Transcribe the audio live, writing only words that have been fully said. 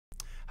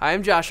Hi,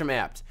 I'm Josh from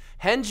Apt.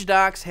 Henge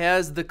Docks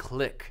has the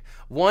Clique,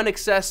 one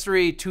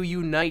accessory to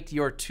unite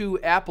your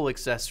two Apple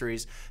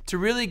accessories to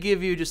really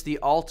give you just the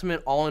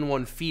ultimate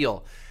all-in-one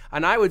feel.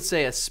 And I would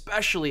say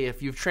especially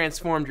if you've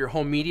transformed your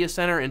home media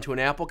center into an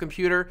Apple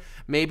computer,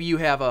 maybe you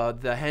have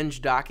the Henge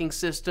docking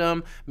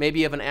system, maybe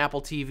you have an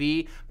Apple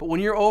TV, but when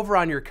you're over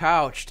on your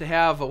couch to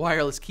have a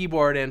wireless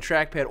keyboard and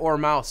trackpad or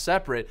mouse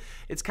separate,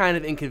 it's kind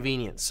of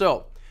inconvenient.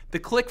 So the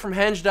Clique from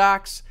Henge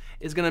Docks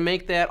is going to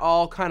make that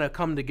all kind of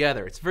come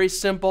together. It's very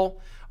simple.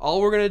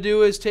 All we're going to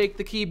do is take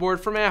the keyboard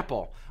from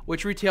Apple,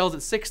 which retails at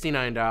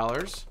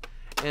 $69,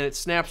 and it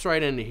snaps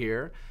right into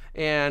here.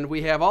 And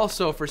we have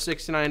also for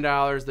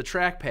 $69 the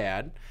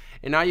trackpad,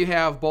 and now you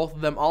have both of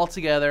them all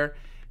together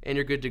and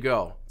you're good to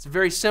go. It's a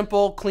very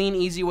simple, clean,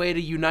 easy way to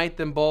unite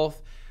them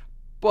both,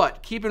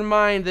 but keep in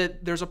mind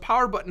that there's a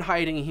power button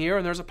hiding here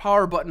and there's a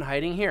power button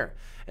hiding here,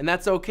 and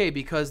that's okay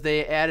because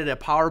they added a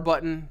power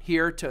button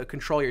here to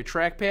control your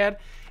trackpad.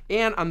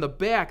 And on the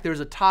back,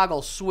 there's a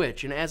toggle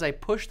switch, and as I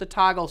push the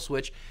toggle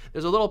switch,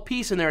 there's a little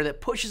piece in there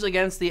that pushes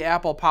against the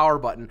Apple power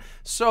button.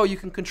 So you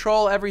can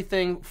control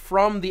everything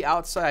from the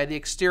outside, the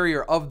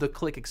exterior of the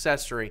Clique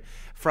accessory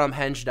from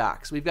Henge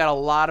Docks. We've got a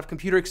lot of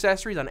computer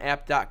accessories on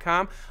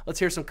apt.com. Let's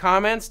hear some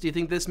comments. Do you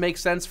think this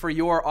makes sense for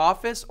your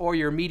office or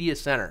your media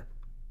center?